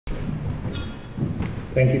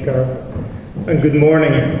Thank you, Carol. And good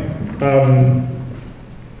morning.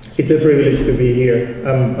 It's a privilege to be here.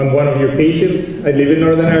 I'm one of your patients. I live in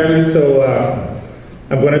Northern Ireland, so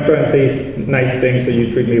I'm going to try and say nice things so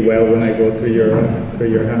you treat me well when I go through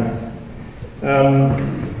your hands.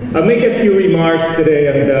 I'll make a few remarks today,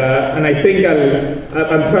 and I think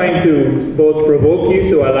I'm trying to both provoke you,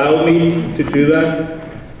 so allow me to do that,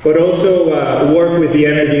 but also work with the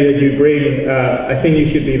energy that you bring. I think you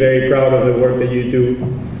should be very proud of the work that you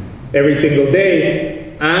do every single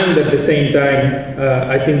day, and at the same time,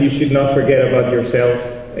 I think you should not forget about yourself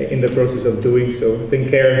in the process of doing so. I think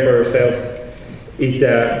caring for ourselves is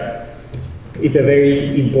a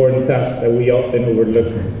very important task that we often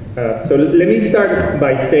overlook. So let me start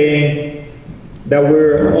by saying that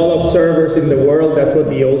we're all observers in the world. That's what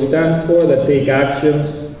the O stands for, that take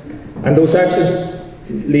actions, and those actions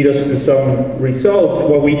lead us to some results.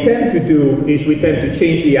 What we tend to do is we tend to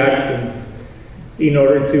change the actions in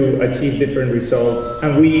order to achieve different results,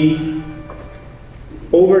 and we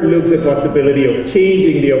overlook the possibility of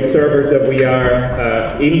changing the observers that we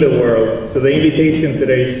are in the world. So the invitation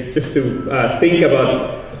today is just to think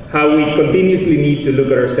about how we continuously need to look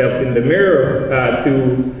at ourselves in the mirror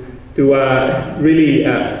to really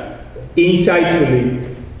insightfully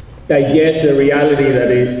digest the reality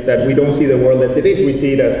that we don't see the world as it is, we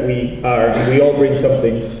see it as we are. We all bring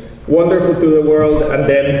something wonderful to the world, and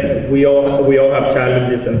then we all have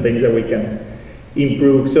challenges and things that we can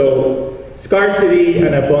improve. So scarcity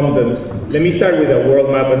and abundance. Let me start with a world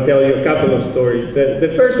map and tell you a couple of stories.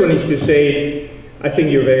 The first one is to say, I think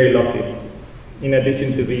you're very lucky, in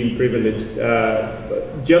addition to being privileged.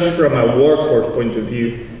 Just from a workforce point of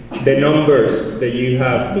view, the numbers that you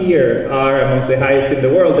have here are amongst the highest in the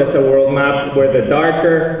world. That's a world map where the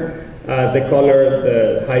darker the color,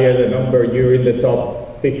 the higher the number. You're in the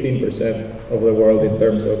top 15% of the world in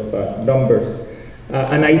terms of numbers.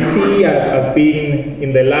 And I see, I've been,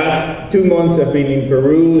 in the last 2 months, I've been in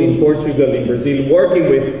Peru, in Portugal, in Brazil, working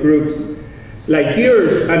with groups like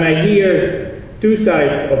yours, and I hear two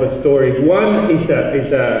sides of a story. One is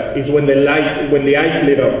when the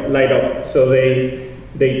eyes light up. So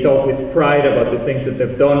they talk with pride about the things that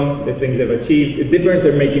they've done, the things they've achieved, the difference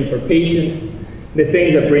they're making for patients, the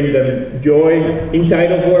things that bring them joy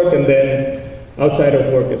inside of work and then outside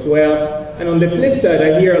of work as well. And on the flip side,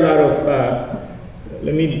 I hear a lot of,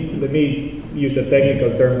 let me use a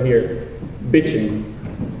technical term here, bitching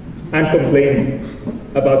and complaining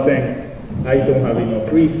about things. I don't have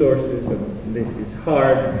enough resources, and this is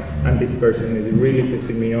hard, and this person is really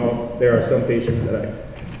pissing me off. There are some patients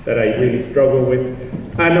that I really struggle with,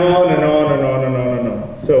 and on and on and on and on and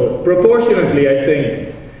on. So proportionately, I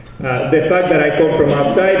think the fact that I come from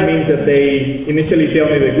outside means that they initially tell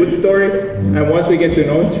me the good stories, and once we get to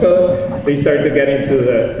know each other, they start to get into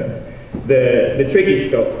the tricky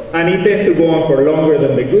stuff. And it tends to go on for longer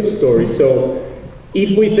than the good stories. So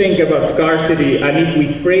if we think about scarcity, and if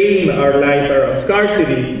we frame our life around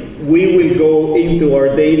scarcity, we will go into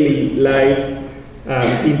our daily lives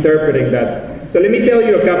interpreting that. So let me tell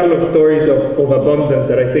you a couple of stories of abundance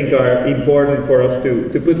that I think are important for us to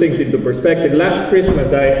put things into perspective. Last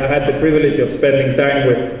Christmas, I had the privilege of spending time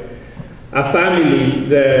with a family.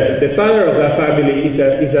 The father of that family is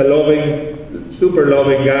a loving, super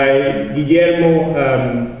loving guy. Guillermo,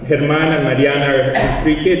 Germán, and Mariana are his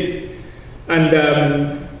 3 kids. And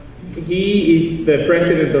he is the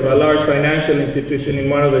president of a large financial institution in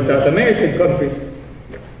one of the South American countries.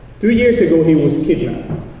 2 years ago, he was kidnapped.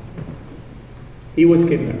 He was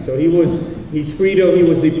kidnapped. So his freedom, he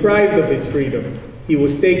was deprived of his freedom. He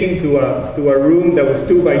was taken to a room that was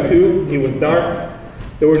 2 by 2. It was dark.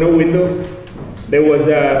 There were no windows. There was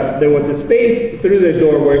a space through the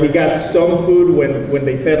door where he got some food when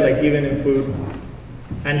they felt like giving him food.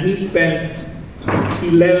 And he spent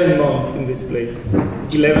 11 months in this place.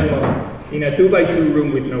 11 months in a 2 by 2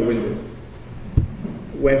 room with no window.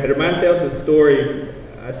 When Germán tells a story,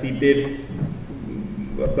 as he did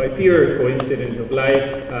by pure coincidence of life,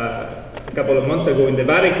 a couple of months ago in the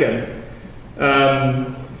Vatican,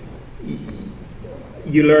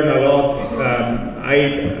 you learn a lot.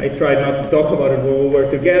 I tried not to talk about it when we were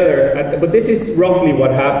together, but this is roughly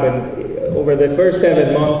what happened. Over the first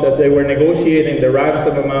 7 months, as they were negotiating the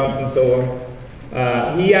ransom amount and so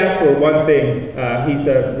on, he asked for one thing. He's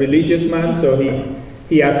a religious man, so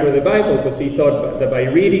he asked for the Bible, because he thought that by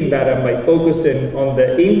reading that and by focusing on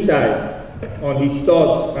the inside, on his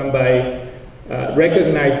thoughts, and by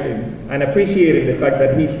recognizing and appreciating the fact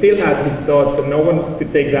that he still had his thoughts and no one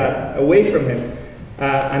could take that away from him,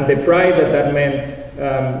 and the pride that meant,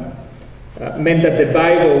 meant that the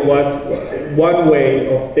Bible was one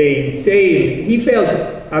way of staying sane. He felt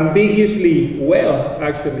ambiguously well,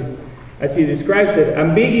 actually, as he describes it,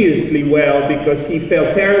 ambiguously well, because he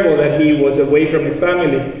felt terrible that he was away from his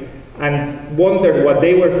family and wondered what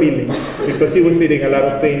they were feeling, because he was feeling a lot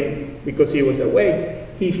of pain because he was away.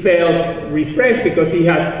 He felt refreshed because he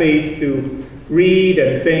had space to read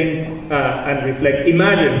and think and reflect.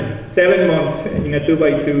 Imagine 7 months in a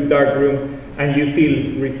 2x2 dark room and you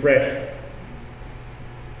feel refreshed.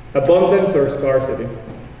 Abundance or scarcity?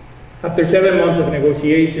 After 7 months of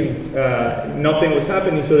negotiations, nothing was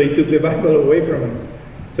happening, so they took the Bible away from him.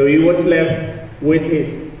 So he was left with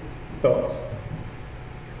his thoughts.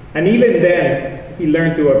 And even then, he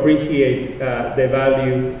learned to appreciate the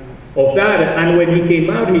value of that. And when he came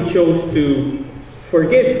out, he chose to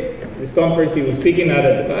forgive. This conference he was speaking at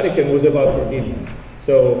the Vatican was about forgiveness.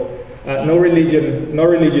 So no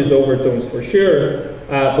religious overtones for sure.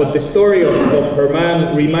 But the story of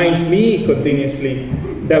Herman reminds me continuously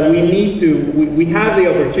that we have the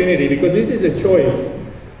opportunity, because this is a choice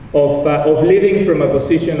of living from a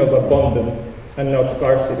position of abundance and not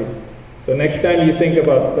scarcity. So next time you think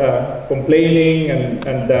about complaining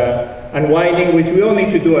and whining, which we all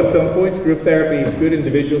need to do at some points, group therapy is good,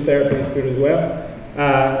 individual therapy is good as well.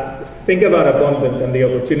 Think about abundance and the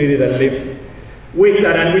opportunity that lives with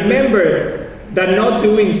that. And remember that not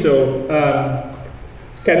doing so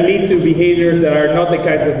can lead to behaviors that are not the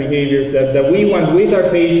kinds of behaviors that we want with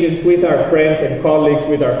our patients, with our friends and colleagues,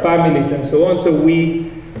 with our families and so on. So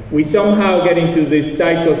we somehow get into these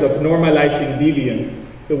cycles of normalizing deviance.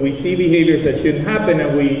 So we see behaviors that shouldn't happen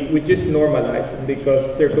and we just normalize them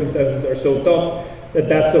because circumstances are so tough that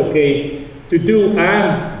that's okay to do,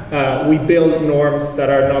 and we build norms that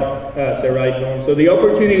are not the right norms. So the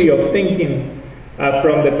opportunity of thinking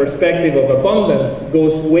from the perspective of abundance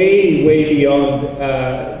goes way, way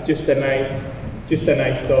beyond just a nice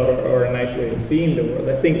thought or a nice way of seeing the world.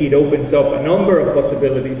 I think it opens up a number of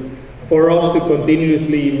possibilities for us to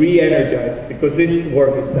continuously re-energize, because this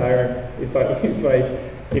work is tiring.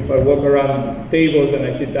 If I walk around tables and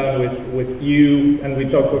I sit down with you and we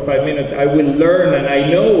talk for 5 minutes, I will learn, and I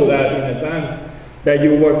know that in advance, that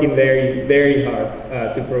you're working very, very hard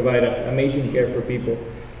to provide amazing care for people.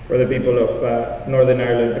 For the people of Northern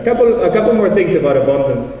Ireland. A couple more things about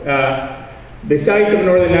abundance. The size of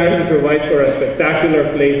Northern Ireland provides for a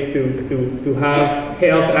spectacular place to have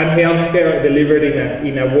health and healthcare delivered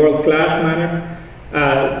in a world-class manner.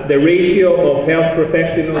 The ratio of health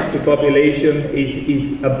professionals to population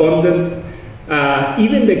is abundant.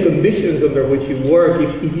 Even the conditions under which you work,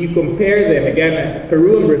 if you compare them, again,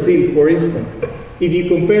 Peru and Brazil, for instance, if you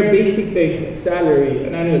compare basic things like salary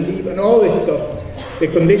and annual leave and all this stuff, the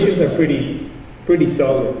conditions are pretty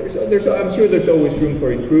solid. I'm sure there's always room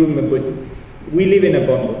for improvement, but we live in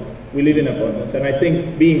abundance. We live in abundance, and I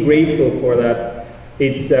think being grateful for that,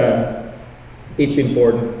 it's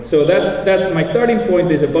important. So that's my starting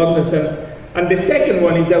point, is abundance, and the second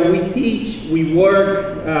one is that we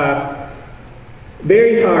work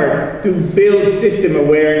very hard to build system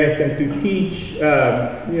awareness and to teach,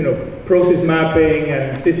 process mapping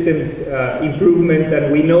and systems improvement,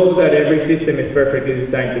 and we know that every system is perfectly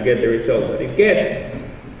designed to get the results that it gets.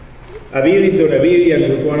 Avidis Donavidian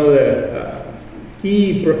was one of the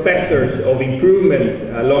key professors of improvement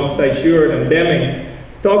alongside Sheward and Deming,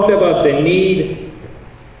 talked about the need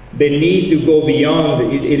to go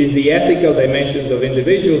beyond. It is the ethical dimensions of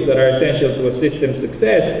individuals that are essential to a system's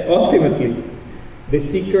success. Ultimately, the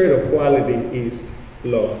secret of quality is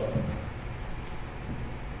love.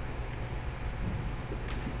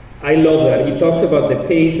 I love that. He talks about the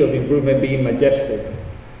pace of improvement being majestic.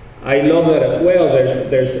 I love that as well.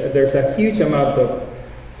 There's a huge amount of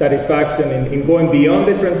satisfaction in going beyond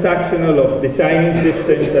the transactional, of designing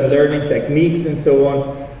systems and learning techniques and so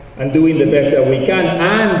on, and doing the best that we can,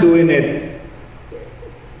 and doing it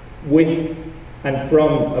with and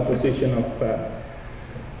from a position of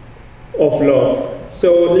love.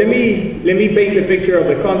 So let me paint the picture of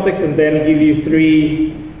the context and then give you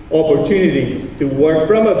 3 opportunities to work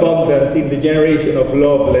from abundance in the generation of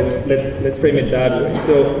love. Let's frame it that way.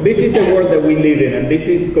 So this is the world that we live in, and this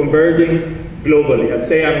is converging globally. I'd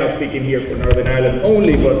say I'm not speaking here for Northern Ireland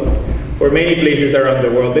only, but for many places around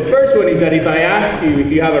the world. The first one is that if I ask you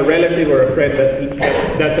if you have a relative or a friend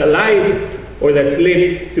that's alive or that's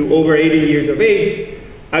lived to over 80 years of age,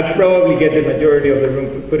 I'd probably get the majority of the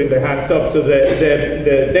room putting their hands up. So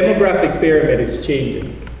the demographic pyramid is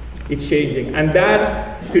changing. It's changing. And that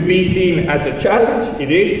could be seen as a challenge, it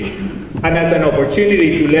is, and as an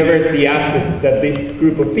opportunity to leverage the assets that this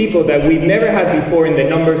group of people that we've never had before in the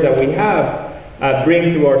numbers that we have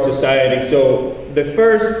bring to our society. So the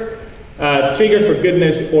first Trigger for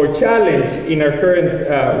goodness or challenge in our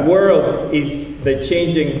current world is the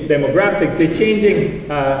changing demographics, the changing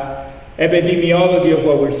epidemiology of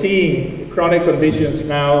what we're seeing. Chronic conditions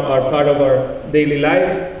now are part of our daily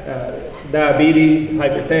life. Diabetes,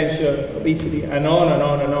 hypertension, obesity, and on and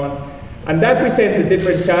on and on. And that presents a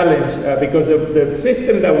different challenge because of the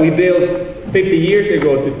system that we built 50 years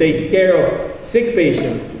ago to take care of sick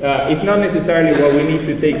patients is not necessarily what we need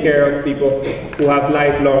to take care of people who have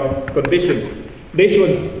lifelong conditions. This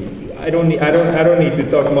one's, I don't need to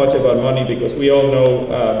talk much about money because we all know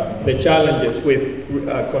the challenges with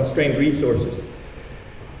constrained resources.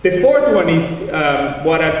 The fourth one is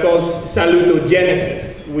what I call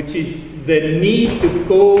salutogenesis, which is the need to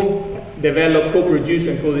co-develop, co-produce,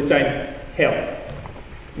 and co-design health.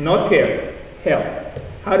 Not care, health.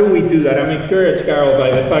 How do we do that? I'm encouraged, Carol,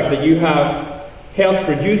 by the fact that you have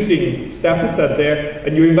health-producing stands out there,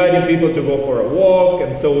 and you're inviting people to go for a walk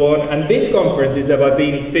and so on. And this conference is about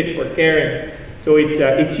being fit for caring. So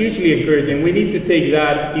it's hugely encouraging. We need to take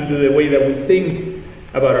that into the way that we think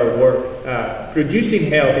about our work.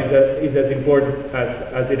 Producing health is as important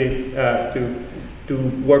as it is to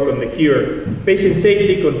work on the cure. Patient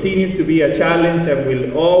safety continues to be a challenge and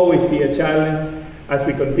will always be a challenge as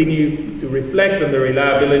we continue to reflect on the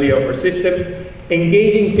reliability of our system.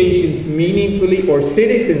 Engaging patients meaningfully or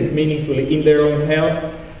citizens meaningfully in their own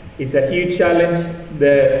health is a huge challenge.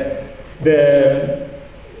 The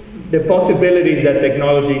possibilities that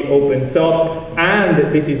technology opens up,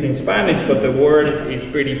 and this is in Spanish, but the word is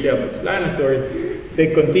pretty self-explanatory,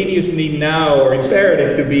 the continuous need now or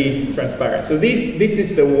imperative to be transparent. So this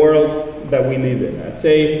is the world that we live in. I'd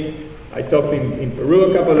say I talked in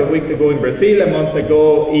Peru a couple of weeks ago, in Brazil a month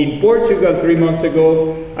ago, in Portugal 3 months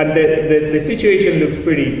ago, and the situation looks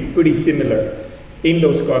pretty similar in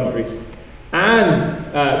those countries. And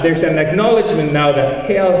there's an acknowledgement now that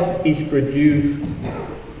health is produced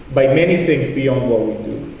by many things beyond what we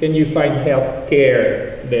do. Can you find health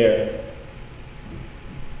care there?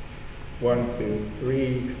 1, 2,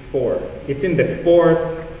 3, 4. It's in the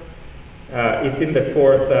fourth.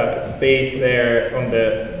 Space there on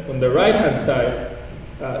the right-hand side.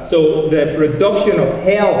 So the production of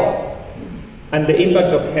health and the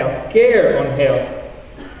impact of health care on health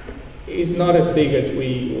is not as big as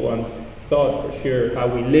we once thought, for sure. How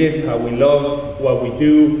we live, how we love, what we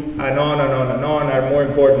do, and on and on and on are more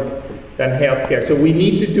important than healthcare. So we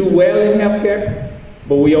need to do well in healthcare,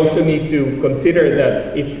 but we also need to consider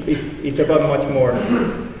that it's about much more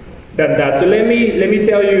than that. So let me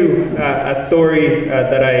tell you a story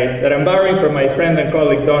that I'm borrowing from my friend and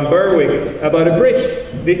colleague Don Berwick about a bridge.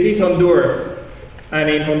 This is Honduras, and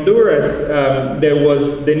in Honduras there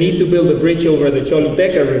was the need to build a bridge over the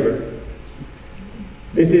Choluteca River.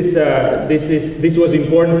 This was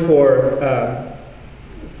important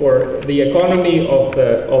for the economy of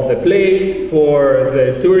the place, for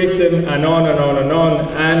the tourism, and on and on and on.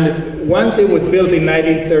 And once it was built in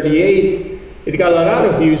 1938, it got a lot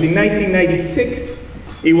of use. In 1996,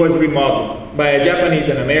 it was remodeled by a Japanese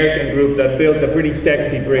and American group that built a pretty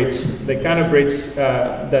sexy bridge, the kind of bridge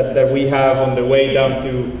that we have on the way down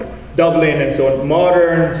to Dublin and so on.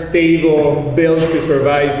 Modern, stable, built to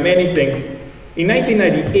survive many things. In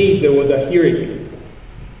 1998, there was a hurricane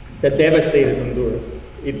that devastated Honduras.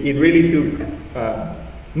 It really took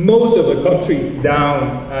most of the country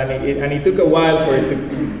down, and it took a while for it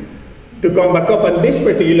to come back up, and this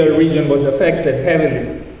particular region was affected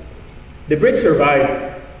heavily. The bridge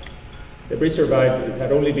survived. The bridge survived. It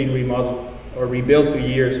had only been remodeled or rebuilt 2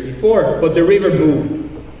 years before, but the river moved.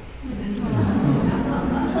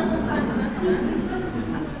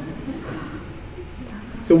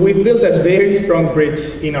 So we've built a very strong bridge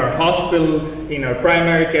in our hospitals, in our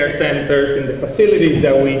primary care centers, in the facilities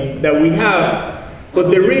that we have,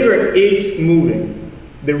 but the river is moving.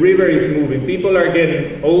 The river is moving. People are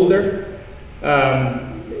getting older.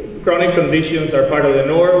 Chronic conditions are part of the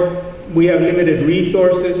norm. We have limited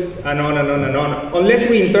resources, and on and on and on. Unless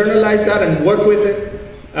we internalize that and work with it,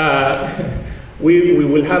 we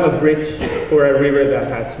will have a bridge for a river that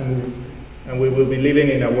has moved. And we will be living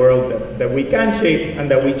in a world that we can shape and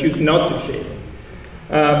that we choose not to shape.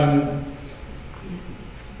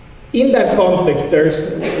 In that context,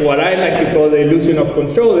 there's what I like to call the illusion of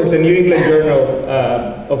control. There's a New England Journal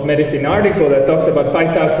of Medicine article that talks about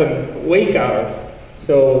 5,000 wake hours.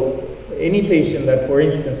 So any patient that, for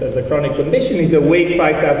instance, has a chronic condition is awake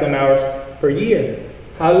 5,000 hours per year.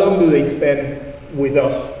 How long do they spend with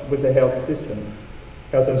us, with the health system,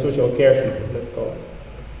 health and social care system, let's call it?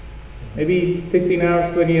 Maybe 15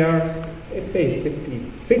 hours, 20 hours, let's say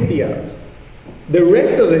 50 hours. The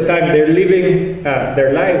rest of the time they're living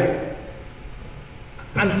their lives.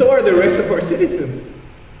 And so are the rest of our citizens,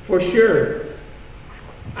 for sure.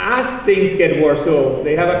 As things get worse, so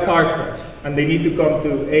they have a car crash, and they need to come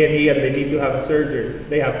to A&E, and they need to have a surgery.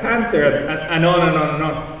 They have cancer, and on and on and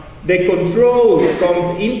on. The control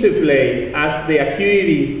comes into play as the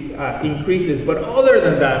acuity increases, but other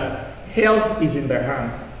than that, health is in their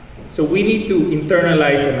hands. So we need to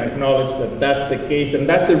internalize and acknowledge that that's the case, and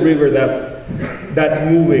that's a river that's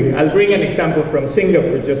moving. I'll bring an example from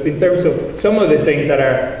Singapore, just in terms of some of the things that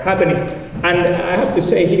are happening. And I have to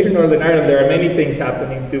say, here in Northern Ireland, there are many things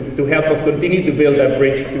happening to help us continue to build that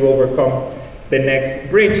bridge to overcome the next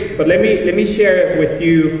bridge. But let me share with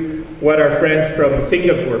you what our friends from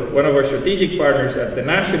Singapore, one of our strategic partners at the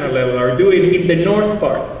national level, are doing in the north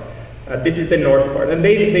part. This is the north part. And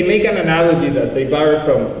they make an analogy that they borrowed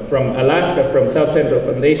from Alaska, from South Central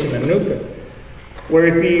Foundation and NUCA, where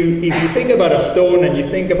if you think about a stone and you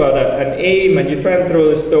think about an aim and you try and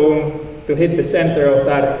throw the stone to hit the center of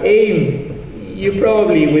that aim, you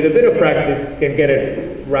probably, with a bit of practice, can get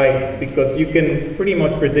it right, because you can pretty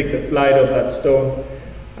much predict the flight of that stone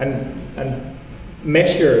and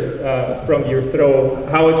measure from your throw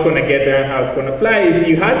how it's going to get there and how it's going to fly. If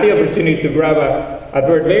you had the opportunity to grab a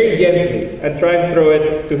bird very gently and try and throw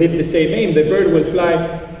it to hit the same aim, the bird will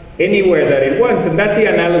fly anywhere that it wants. And that's the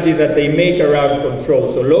analogy that they make around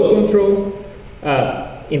control. So low control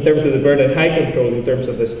in terms of the bird, and high control in terms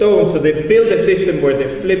of the stone. So they built a system where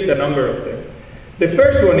they flipped a number of things. The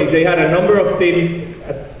first one is they had a number of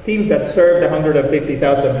teams that served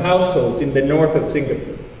 150,000 households in the north of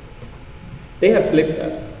Singapore. They have flipped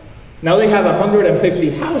that. Now they have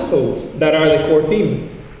 150 households that are the core team,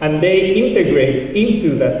 and they integrate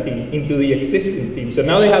into that team, into the existing team. So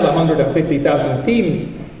now they have 150,000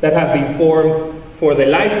 teams that have been formed for the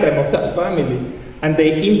lifetime of that family, and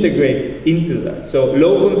they integrate into that. So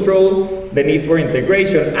low control, the need for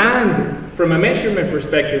integration, and from a measurement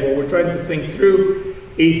perspective, what we're trying to think through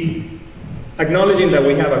is acknowledging that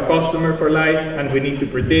we have a customer for life, and we need to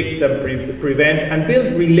predict and prevent and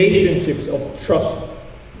build relationships of trust.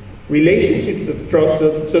 Relationships of trust,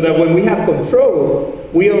 so that when we have control,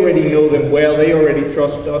 we already know them well, they already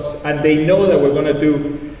trust us, and they know that we're going to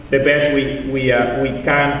do the best we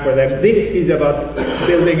can for them. This is about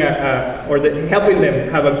building helping them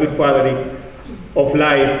have a good quality of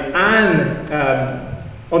life, and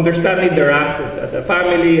understanding their assets as a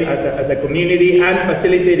family, as a community, and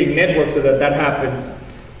facilitating networks so that happens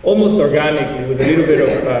almost organically with a little bit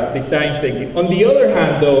of design thinking. On the other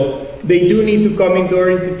hand, though, they do need to come into our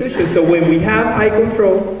institutions. So when we have high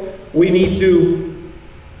control, we need to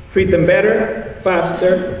treat them better,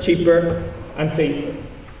 faster, cheaper, and safer.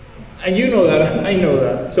 And you know that, I know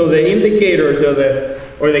that. So the indicators or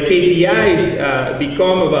the KPIs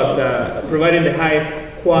become about providing the highest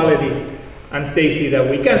quality and safety that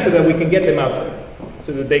we can, so that we can get them out there,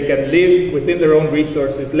 so that they can live within their own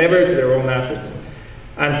resources, leverage their own assets,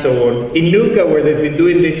 and so on. In NUCA, where they've been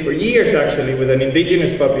doing this for years actually with an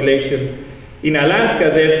indigenous population, in Alaska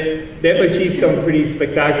they've achieved some pretty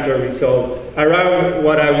spectacular results around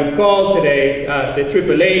what I would call today the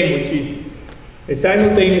triple aim, which is a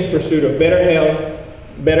simultaneous pursuit of better health,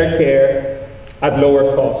 better care at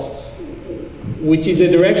lower costs, which is the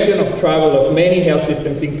direction of travel of many health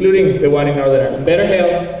systems, including the one in Northern Ireland. Better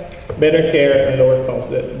health, better care, and lower costs,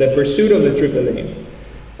 the pursuit of the triple aim.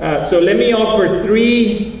 So let me offer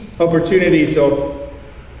 3 opportunities of,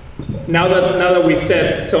 now that we've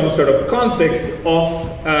set some sort of context of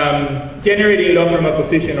generating love from a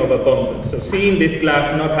position of abundance. So seeing this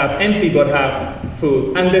glass not half empty, but half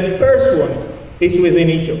full. And the first one is within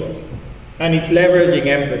each of us, and it's leveraging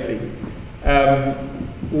empathy,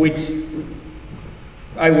 which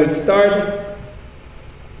I will start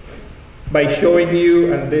by showing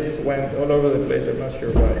you, and this went all over the place, I'm not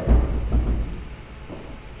sure why.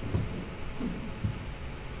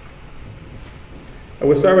 I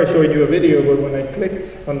will start by showing you a video, but when I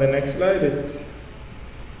clicked on the next slide, it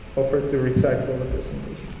offered to recycle the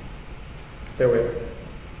presentation. There we are.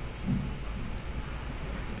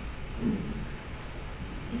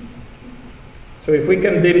 So if we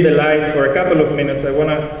can dim the lights for a couple of minutes, I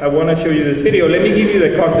wanna show you this video. Let me give you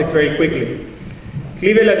the context very quickly.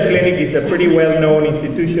 Cleveland Clinic is a pretty well-known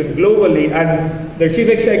institution globally, and their chief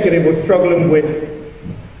executive was struggling with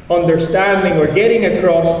understanding or getting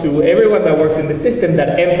across to everyone that worked in the system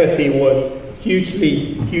that empathy was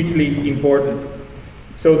hugely, hugely important.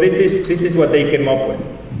 So this is what they came up with.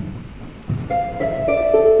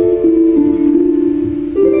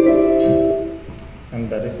 And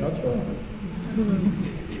that is not showing.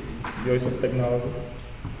 Joys of technology.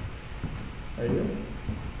 Are you?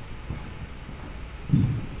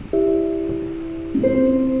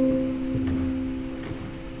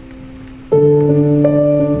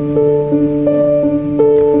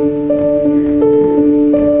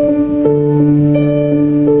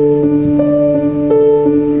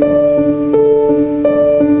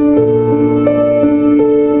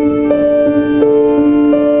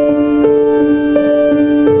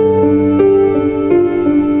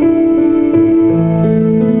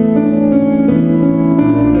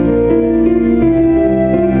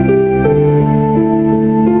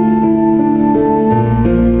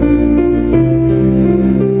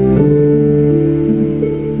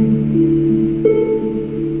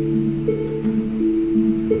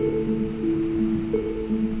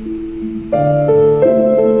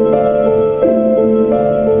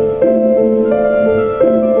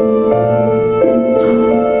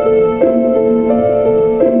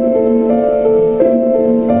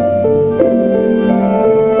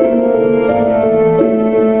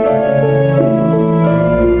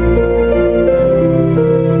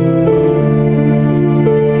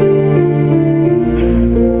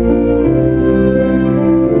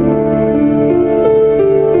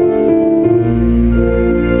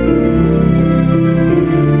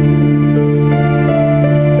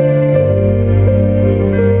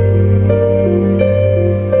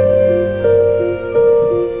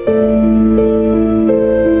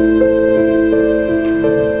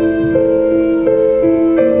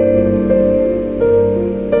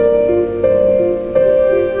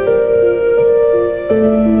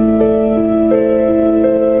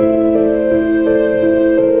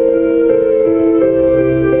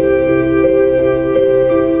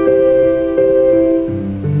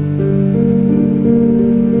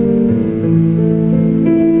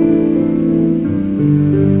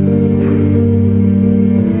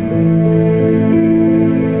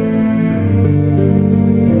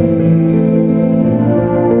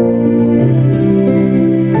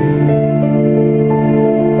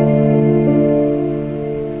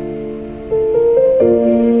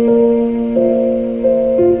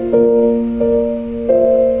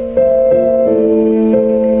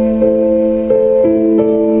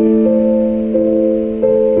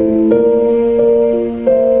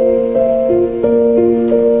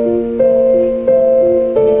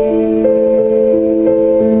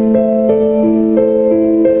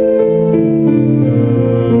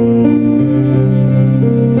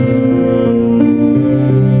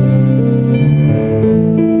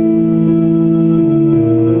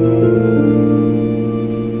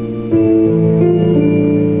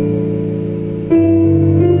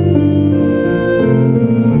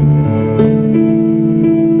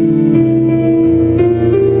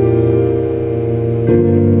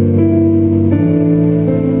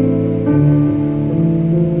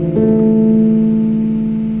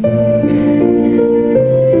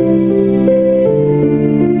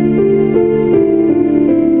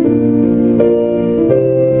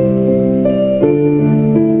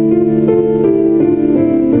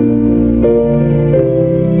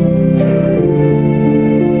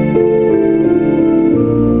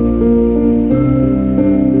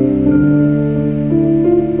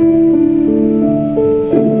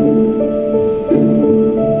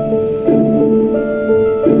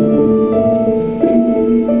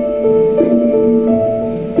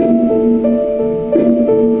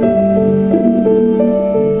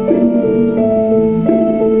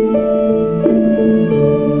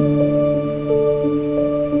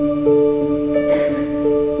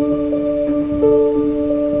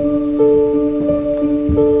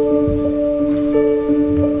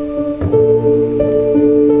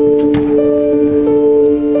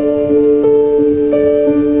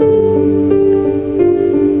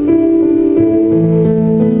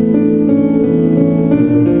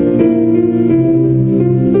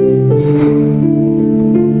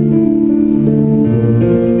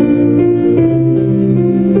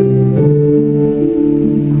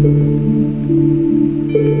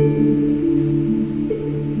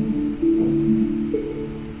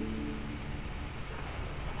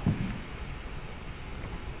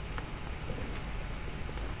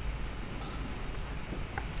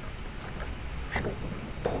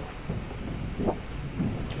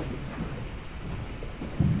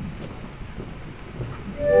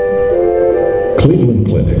 Cleveland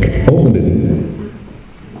Clinic, opened in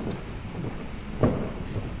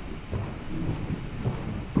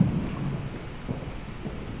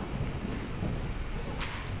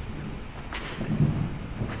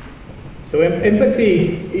So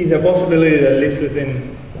empathy is a possibility that lives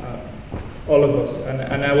within all of us.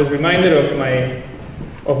 And I was reminded of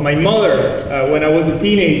my mother when I was a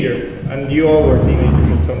teenager, and you all were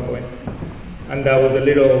teenagers at some point. And I was a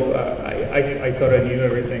little, I thought I knew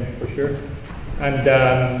everything for sure.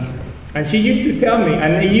 And she used to tell me,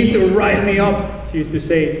 and it used to rile me up. She used to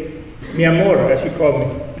say, "Mi amor," as she called me,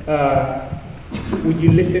 would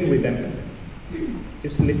you listen with empathy?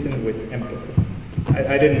 Just listen with empathy.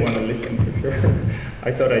 I didn't want to listen for sure.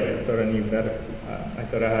 I thought I knew better. I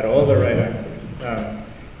thought I had all the right answers.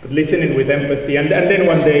 But listening with empathy, and then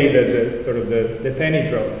one day the penny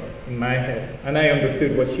dropped in my head, and I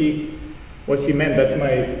understood what she meant. That's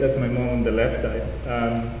my mom on the left side.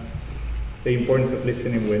 The importance of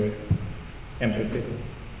listening with empathy.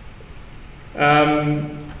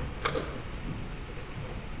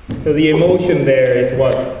 So the emotion there is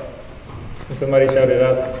what? Somebody shout it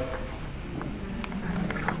out.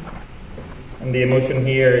 And the emotion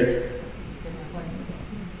here is,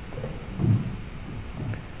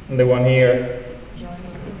 and the one here.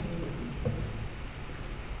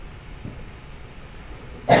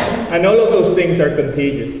 And all of those things are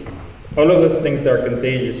contagious. All of those things are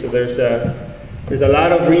contagious. So there's a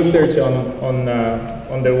lot of research on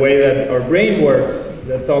the way that our brain works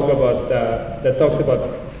that talks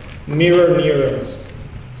about mirror neurons.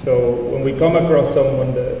 So when we come across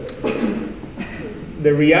someone,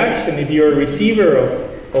 the reaction, if you're a receiver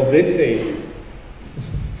of this phase,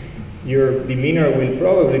 your demeanor will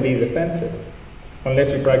probably be defensive, unless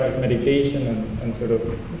you practice meditation and sort of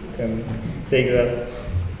can take that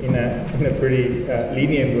in a pretty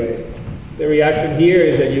lenient way. The reaction here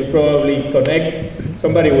is that you probably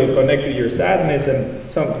somebody will connect to your sadness, and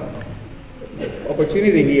some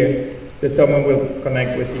opportunity here that someone will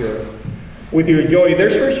connect with your joy.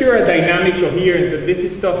 There's for sure a dynamic coherence, and this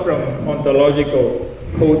is stuff from ontological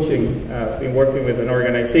coaching. I've been working with an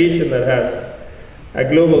organization that has a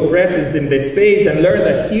global presence in this space and learned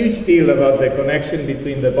a huge deal about the connection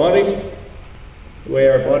between the body, the way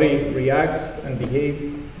our body reacts and behaves,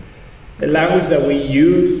 the language that we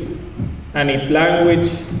use, and its language,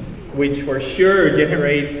 which for sure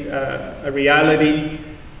generates a reality,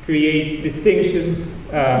 creates distinctions,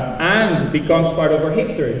 and becomes part of our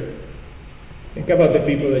history. Think about the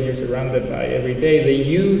people that you're surrounded by every day. They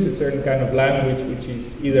use a certain kind of language which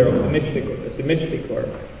is either optimistic or pessimistic, or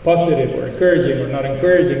positive or encouraging or not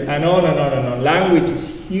encouraging, and on and on and on. Language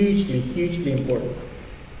is hugely, hugely important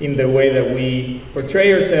in the way that we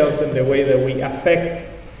portray ourselves and the way that we affect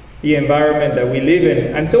the environment that we live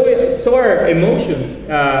in. And so are emotions.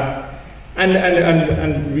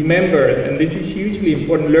 And remember, and this is hugely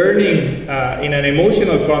important, learning in an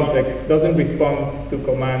emotional context doesn't respond to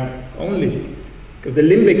command only. Because the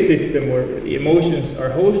limbic system, where the emotions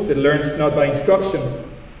are hosted, learns not by instruction,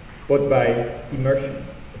 but by immersion.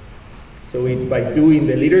 So it's by doing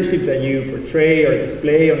the leadership that you portray or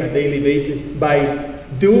display on a daily basis. By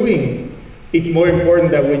doing, it's more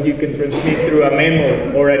important than what you can transmit through a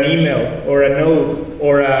memo or an email or a note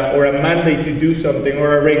or a mandate to do something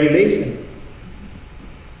or a regulation.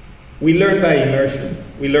 We learn by immersion.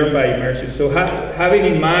 We learn by immersion. So having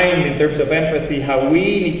in mind, in terms of empathy, how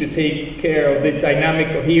we need to take care of this dynamic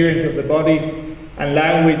coherence of the body and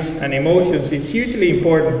language and emotions is hugely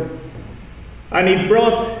important. And it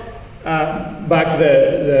brought back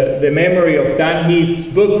the memory of Dan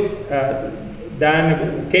Heath's book.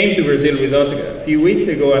 Dan came to Brazil with us a few weeks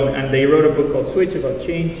ago, and they wrote a book called Switch about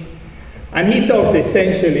change. And he talks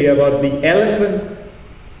essentially about the elephant,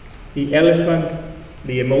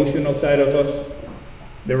 the emotional side of us,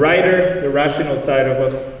 the rider, the rational side of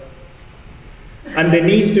us, and the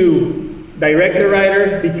need to direct the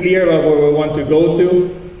rider, be clear about where we want to go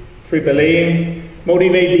to, AAA,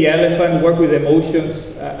 motivate the elephant, work with emotions,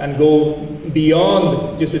 and go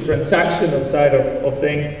beyond just the transactional side of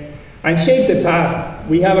things, and shape the path.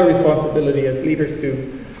 We have a responsibility as leaders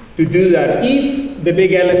to do that. If the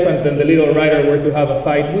big elephant and the little rider were to have a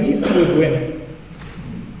fight, who do you think would win?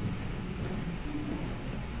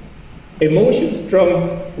 Emotions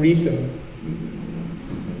trump reason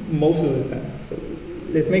most of the time. So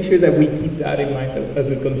let's make sure that we keep that in mind as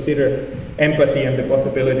we consider empathy and the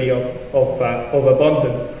possibility of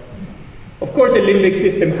abundance. Of course, the limbic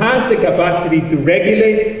system has the capacity to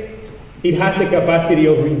regulate. It has the capacity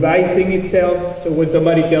of revising itself. So when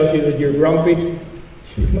somebody tells you that you're grumpy,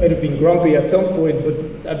 you might have been grumpy at some point,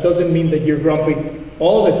 but that doesn't mean that you're grumpy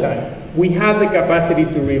all the time. We have the capacity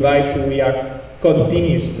to revise who we are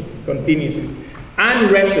continuously.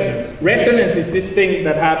 And resonance. Resonance is this thing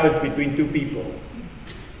that happens between two people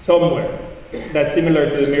somewhere. That's similar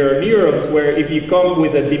to the mirror neurons, where if you come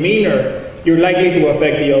with a demeanor, you're likely to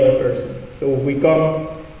affect the other person. So if we come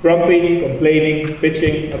grumpy, complaining,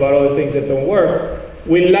 bitching about all the things that don't work,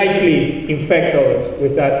 we'll likely infect others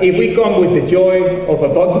with that. If we come with the joy of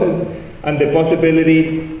abundance and the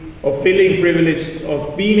possibility of feeling privileged,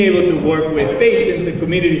 of being able to work with patients and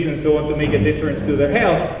communities and so on to make a difference to their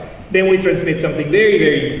health, then we transmit something very,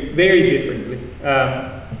 very, very differently.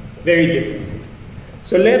 Very differently.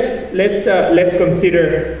 So let's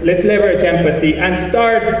leverage empathy and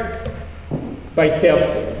start by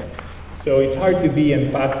self-care. So it's hard to be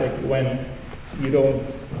empathic when you don't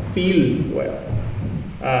feel well.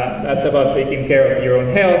 That's about taking care of your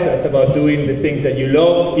own health. That's about doing the things that you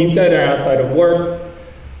love inside and outside of work.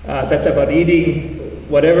 That's about eating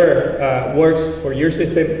whatever works for your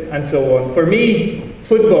system and so on. For me,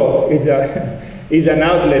 football is an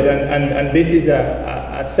outlet, and this is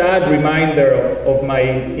a sad reminder of my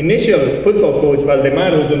initial football coach,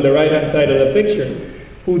 Valdemar, who's on the right-hand side of the picture,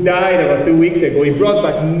 who died about 2 weeks ago. He brought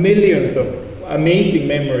back millions of amazing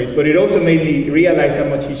memories, but it also made me realize how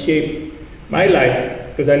much he shaped my life,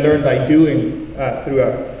 because I learned by doing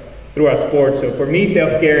through our sport. So for me,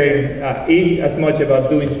 self-caring is as much about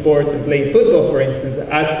doing sports and playing football, for instance,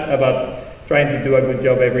 as about trying to do a good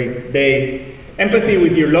job every day. Empathy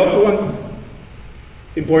with your loved ones.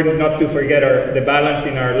 It's important not to forget the balance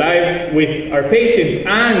in our lives with our patients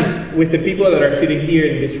and with the people that are sitting here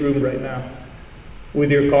in this room right now,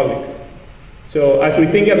 with your colleagues. So as we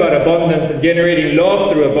think about abundance and generating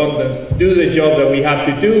love through abundance, do the job that we have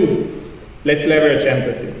to do, let's leverage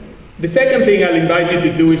empathy. The second thing I'll invite you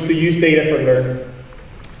to do is to use data for learning.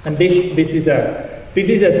 And this is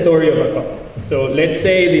a story of a couple. So let's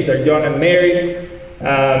say these are John and Mary.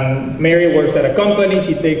 Mary works at a company.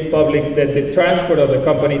 She takes public the transport of the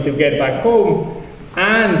company to get back home,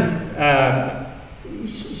 and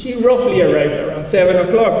she roughly arrives around 7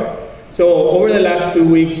 o'clock. So over the last 2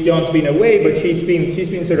 weeks, John's been away, but she's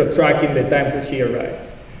been sort of tracking the times that she arrives.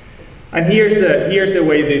 And here's the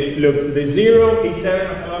way this looks. The 0 is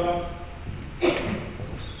 7 o'clock.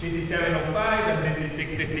 This is 7:05, and this is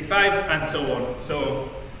 6:55, and so on. So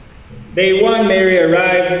day 1, Mary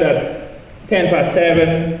arrives at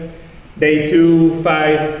 7:10. Day 2,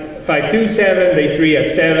 5:27. Day 3 at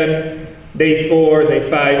 7. Day 4, day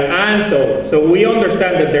 5, and so on. So we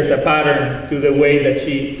understand that there's a pattern to the way that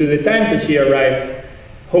to the times that she arrives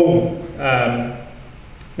home.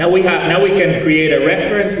 Now we can create a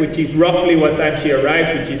reference, which is roughly what time she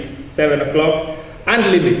arrives, which is 7 o'clock,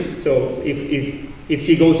 and limits. So if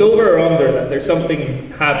she goes over or under that, there's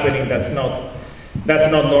something happening that's not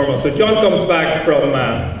normal. So John comes back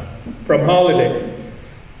from holiday,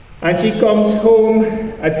 and she comes home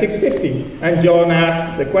at 6:50, and John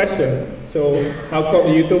asks the question, so how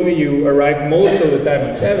come you told me you arrived most of the time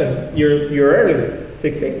at 7? You're early,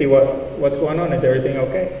 6:50. What's going on? Is everything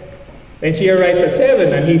okay? Then she arrives at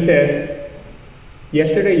 7, and he says,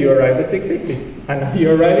 yesterday you arrived at 6:50, and now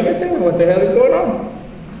you're arriving at 7. What the hell is going on?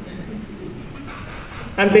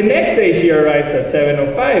 And the next day she arrives at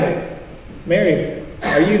 7:05. Mary,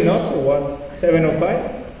 are you nuts or what? 7:05?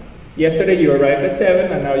 Yesterday you arrived at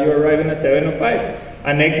 7, and now you're arriving at 7:05.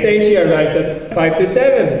 And next day she arrives at 5 to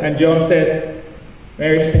 7, and John says,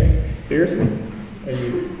 Mary, seriously? Are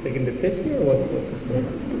you taking the piss here, or what's the story?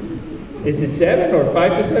 Is it 7 or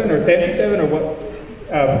 5 to 7 or 10 to 7 or what?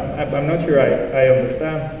 I'm not sure I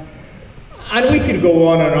understand. And we could go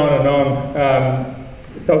on and on and on,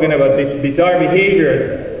 talking about this bizarre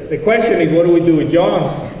behavior. The question is, what do we do with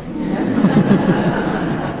John?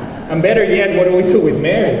 And better yet, what do we do with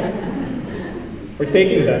Mary? We're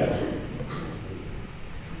taking that.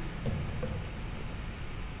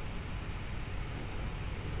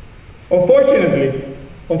 Unfortunately,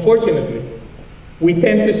 we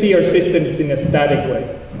tend to see our systems in a static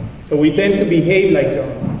way. So we tend to behave like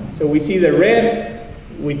John. So we see the red,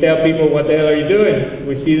 we tell people, what the hell are you doing?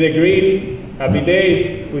 We see the green, happy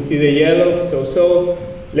days. We see the yellow, so,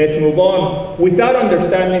 let's move on. Without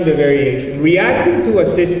understanding the variation. Reacting to a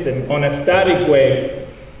system on a static way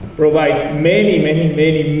provides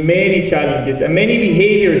many challenges and many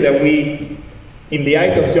behaviors that we, in the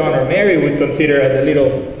eyes of John or Mary, would consider as a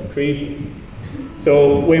little crazy.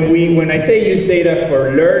 So when I say use data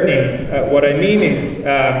for learning, what I mean is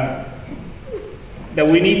that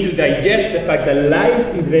we need to digest the fact that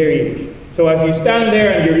life is variation. So as you stand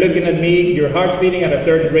there and you're looking at me, your heart's beating at a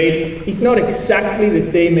certain rate, it's not exactly the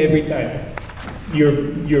same every time.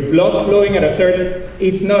 Your blood's flowing at a certain,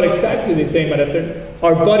 it's not exactly the same at a certain,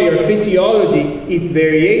 our body, our physiology, it's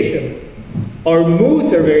variation. Our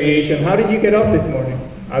moods are variation. How did you get up this morning?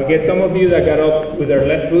 I'll get some of you that got up with their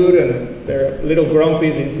left foot and they're a little grumpy,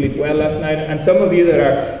 didn't sleep well last night, and some of you that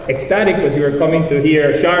are ecstatic because you were coming to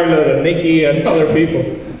hear Charlotte and Nikki and other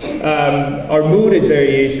people. Our mood is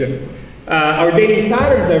variation. Our daily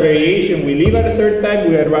patterns are variation. We leave at a certain time,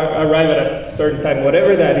 we arrive at a certain time,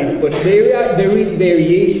 whatever that is, but there is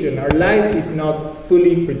variation. Our life is not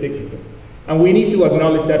fully predictable. And we need to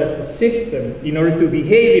acknowledge that as a system in order to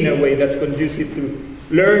behave in a way that's conducive to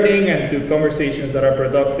learning and to conversations that are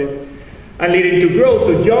productive and leading to growth.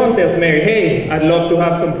 So John tells Mary, hey, I'd love to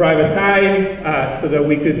have some private time so that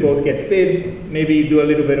we could both get fit, maybe do a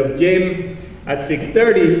little bit of gym at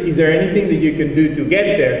 6:30. Is there anything that you can do to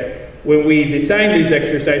get there? When we designed this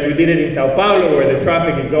exercise, we did it in Sao Paulo where the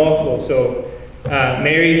traffic is awful. So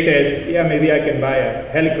Mary says, yeah, maybe I can buy a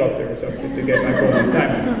helicopter or something to get back home on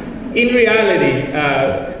time. In reality,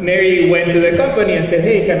 Mary went to the company and said,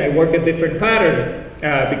 hey, can I work a different pattern?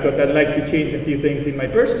 Because I'd like to change a few things in my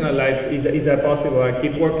personal life. Is that possible? I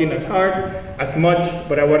keep working as hard, as much,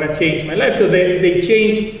 but I want to change my life. So they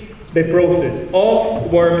changed the process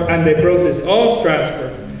of work and the process of transfer.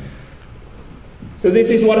 So this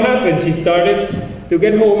is what happened. She started to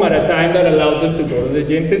get home at a time that allowed them to go to the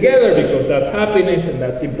gym together because that's happiness and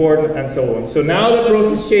that's important and so on. So now the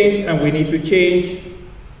process changed and we need to change.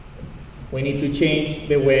 We need to change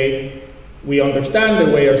the way we understand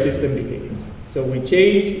the way our system behaves. So we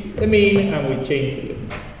change the mean and we change the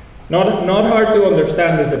limit. Not hard to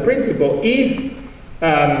understand as a principle. If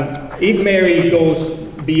Mary goes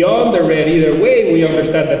beyond the red either way, we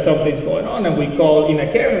understand that something's going on and we call in a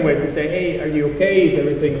caring way to say, hey, are you okay? Is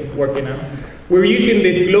everything working out? We're using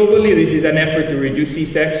this globally. This is an effort to reduce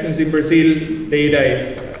C-sections in Brazil. Data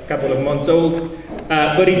is a couple of months old.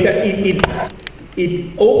 But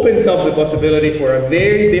it opens up the possibility for a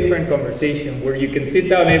very different conversation where you can sit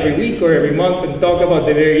down every week or every month and talk about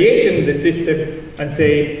the variation in the system and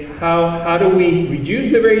say, how do we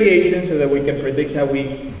reduce the variation so that we can predict how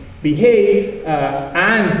we behave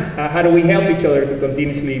and how do we help each other to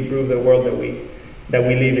continuously improve the world that we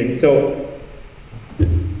live in. So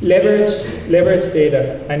leverage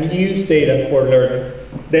data and use data for learning.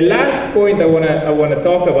 The last point I want to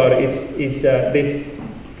talk about is this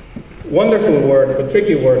wonderful word, but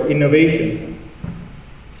tricky word, innovation.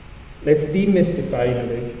 Let's demystify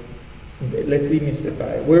innovation. Let's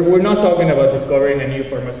demystify it. We're not talking about discovering a new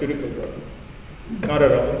pharmaceutical drug. Not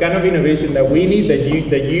at all. The kind of innovation that we need,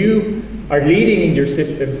 that you are leading in your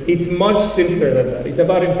systems, it's much simpler than that. It's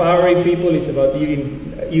about empowering people, it's about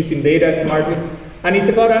using data smartly, and it's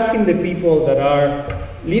about asking the people that are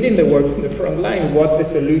leading the work in the front line what the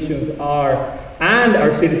solutions are, and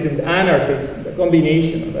our citizens and our patients, a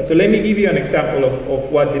combination of that. So let me give you an example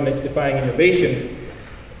of what demystifying innovation is.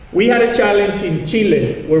 We had a challenge in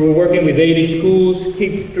Chile where we're working with 80 schools,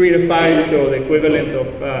 kids 3 to 5, so the equivalent of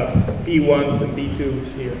P1s and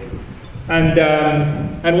P2s here.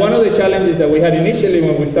 And one of the challenges that we had initially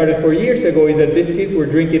when we started 4 years ago is that these kids were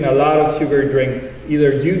drinking a lot of sugar drinks,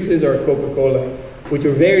 either juices or Coca-Cola, which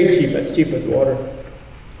were very cheap as water.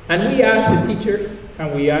 And we asked the teachers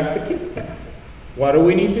and we asked the kids, what do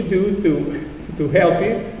we need to do to help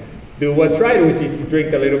you do what's right, which is to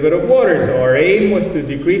drink a little bit of water. So our aim was to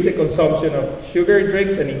decrease the consumption of sugary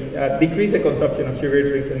drinks and decrease the consumption of sugary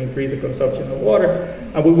drinks and increase the consumption of water.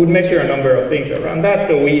 And we would measure a number of things around that.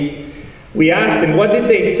 So we asked them, what did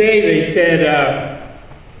they say? They said,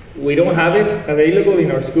 we don't have it available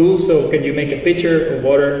in our schools, so can you make a pitcher of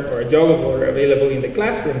water or a jug of water available in the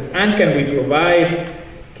classrooms? And can we provide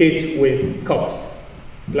kids with cups,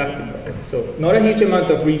 plastic cups? So not a huge amount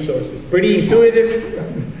of resources. Pretty intuitive,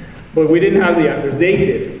 but we didn't have the answers. They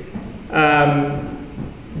did.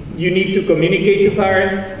 You need to communicate to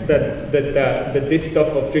parents that this stuff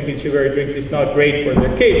of drinking sugary drinks is not great for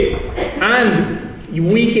their kids. And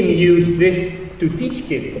we can use this to teach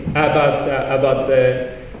kids about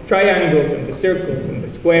the triangles and the circles and the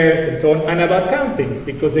squares and so on, and about counting,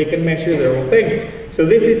 because they can measure their own thing. So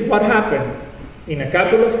this is what happened. In a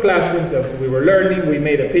couple of classrooms, as we were learning, we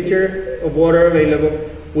made a pitcher of water available,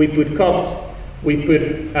 we put cups, we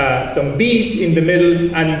put some beads in the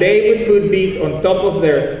middle, and they would put beads on top of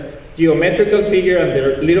their geometrical figure and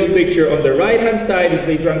their little picture on the right-hand side if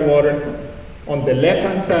they drank water, on the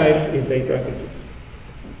left-hand side if they drank it.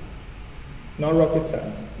 Not rocket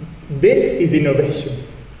science. This is innovation.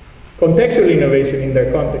 Contextual innovation in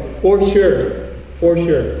their context, for sure, for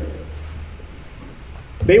sure.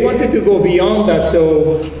 They wanted to go beyond that,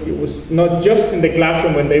 so it was not just in the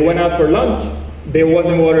classroom when they went out for lunch. There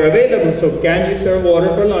wasn't water available, so can you serve water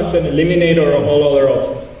for lunch and eliminate all other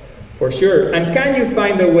options? For sure. And can you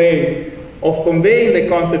find a way of conveying the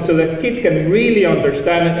concept so that kids can really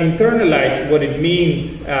understand and internalize what it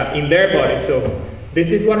means in their body? So this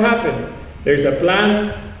is what happened. There's a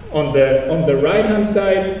plant on the right-hand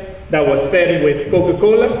side that was fed with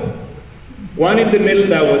Coca-Cola, one in the middle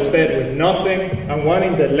that was fed with nothing, and one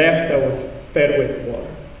in the left that was fed with water.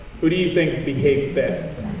 Who do you think behaved best?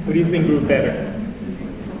 Who do you think grew better?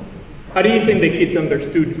 How do you think the kids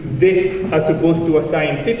understood this as opposed to a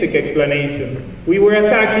scientific explanation? We were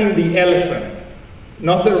attacking the elephant,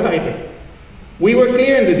 not the rider. We were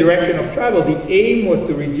clear in the direction of travel. The aim was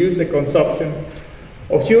to reduce the consumption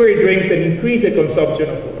of sugary drinks and increase the consumption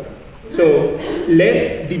of water. So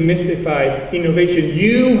let's demystify innovation.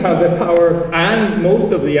 You have the power and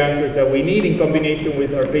most of the answers that we need in combination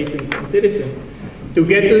with our patients and citizens to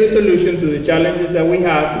get to the solution to the challenges that we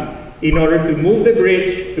have in order to move the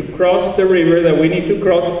bridge, to cross the river that we need to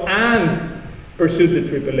cross, and pursue the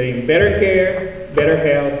triple aim: better care, better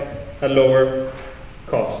health, at lower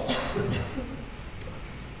cost.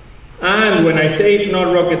 And when I say it's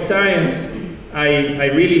not rocket science, I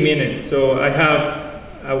really mean it. So I have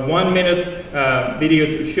a 1-minute video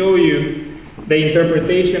to show you the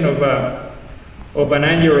interpretation of a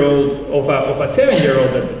 9-year-old, of a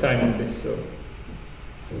 7-year-old at the time of this. So.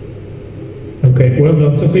 Okay, well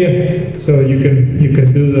done, Sophia. So you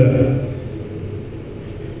can do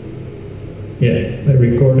the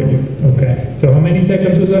recording. Okay. So how many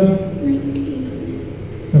seconds was that?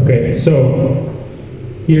 19. Okay. So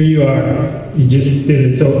here you are. You just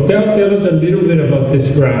did it. So tell us a little bit about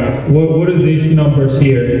this graph. What do these numbers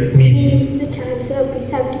here mean? The time, so it'll be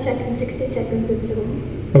 70 seconds, 60 seconds, and so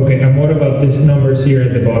on. Okay, and what about these numbers here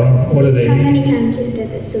at the bottom? What do they How mean? many times you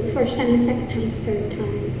did it? So the first time, the second time, the third time,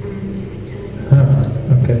 and the fourth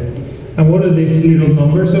time. Okay. And what do these little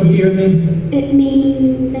numbers up here mean? They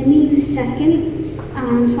mean the seconds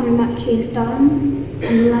and how much you've done.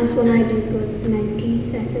 And the last one I did was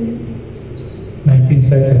 19 seconds. 19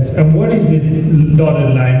 seconds. And what is this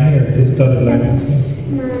dotted line here? This dotted line. That's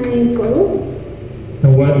my goal.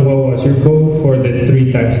 And what was your goal for the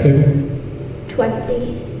 3 times table?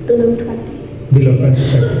 20, below 20. Below 20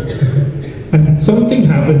 seconds. Okay. And something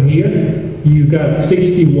happened here. You got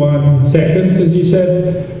 61 seconds, as you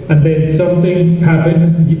said, and then something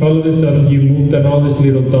happened. All of a sudden, you moved, and all these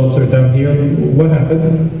little dots are down here. What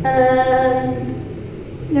happened?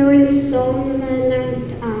 There was some I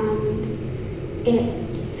learned, and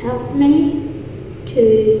it helped me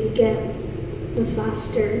to get the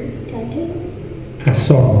faster tattoo. A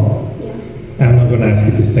song. Yeah. I'm not going to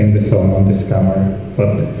ask you to sing the song on this camera,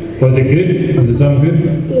 but was it good? Was the song good?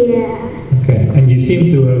 Yeah. Okay, and you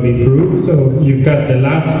seem to have improved, so you've got the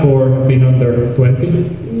last 4 been under 20?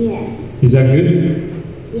 Yeah. Is that good?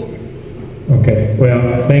 Yeah. Okay,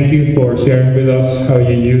 well, thank you for sharing with us how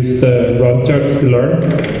you use the run charts to learn.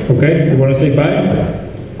 Okay, you want to say bye?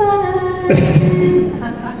 Bye.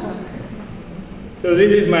 So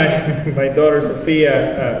this is my daughter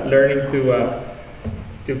Sophia learning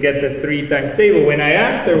to get the 3 times table. When I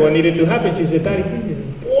asked her what needed to happen, she said, "Daddy, this is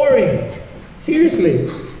boring. Seriously,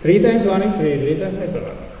 3 times 1 is 3, 3 times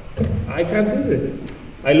 5. I can't do this.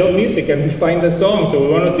 I love music, and we find the song. So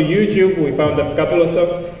we went to YouTube, we found a couple of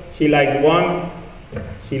songs. She liked one.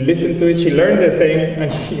 She listened to it, she learned the thing, and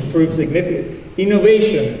she improved significantly.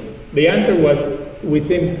 Innovation, the answer was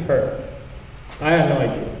within her. I have no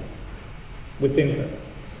idea. Within her.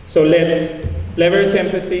 So let's leverage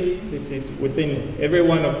empathy. This is within every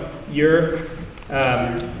one of your,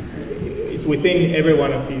 it's within every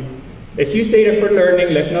one of you. Let's use data for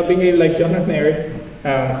learning. Let's not behave like John and Mary.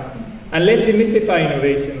 And let's demystify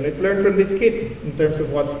innovation. Let's learn from these kids in terms of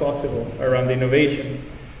what's possible around innovation.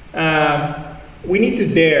 We need to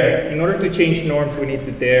dare. In order to change norms, we need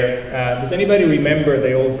to dare. Does anybody remember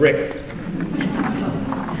the old brick?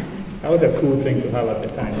 That was a cool thing to have at the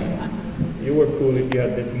time. You were cool if you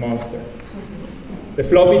had this monster. The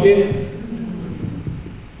floppy disks,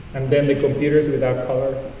 and then the computers without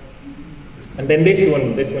color. And then this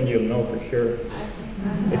one you'll know for sure.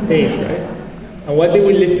 The tapes, right? And what did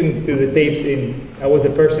we listen to the tapes in? That was a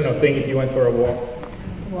personal thing if you went for a walk.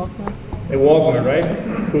 Walkman. A Walkman,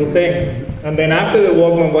 right? Cool thing. And then after the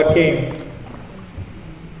Walkman, what came?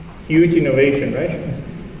 Huge innovation, right?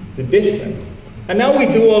 The Discman. And now we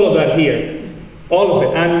do all of that here. All of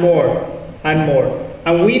it, and more, and more.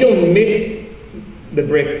 And we don't miss the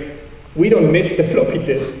brick. We don't miss the floppy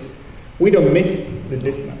disks. We don't miss the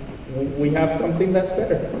Discman. We have something that's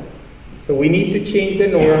better. So we need to change the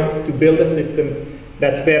norm to build a system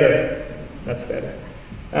that's better. That's better.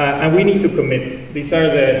 And we need to commit. These are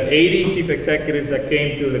the 80 chief executives that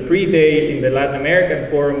came to the pre-day in the Latin American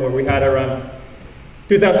Forum where we had around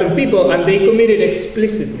 2,000 people, and they committed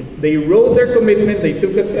explicitly. They wrote their commitment, they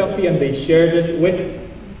took a selfie, and they shared it with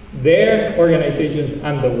their organizations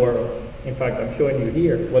and the world. In fact, I'm showing you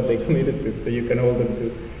here what they committed to, so you can hold them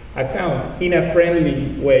to account in a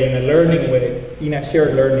friendly way, in a learning way, in a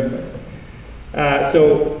shared learning way.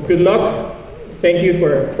 So good luck. Thank you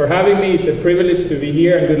for having me. It's a privilege to be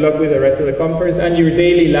here, and good luck with the rest of the conference and your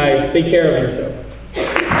daily lives. Take care of yourselves.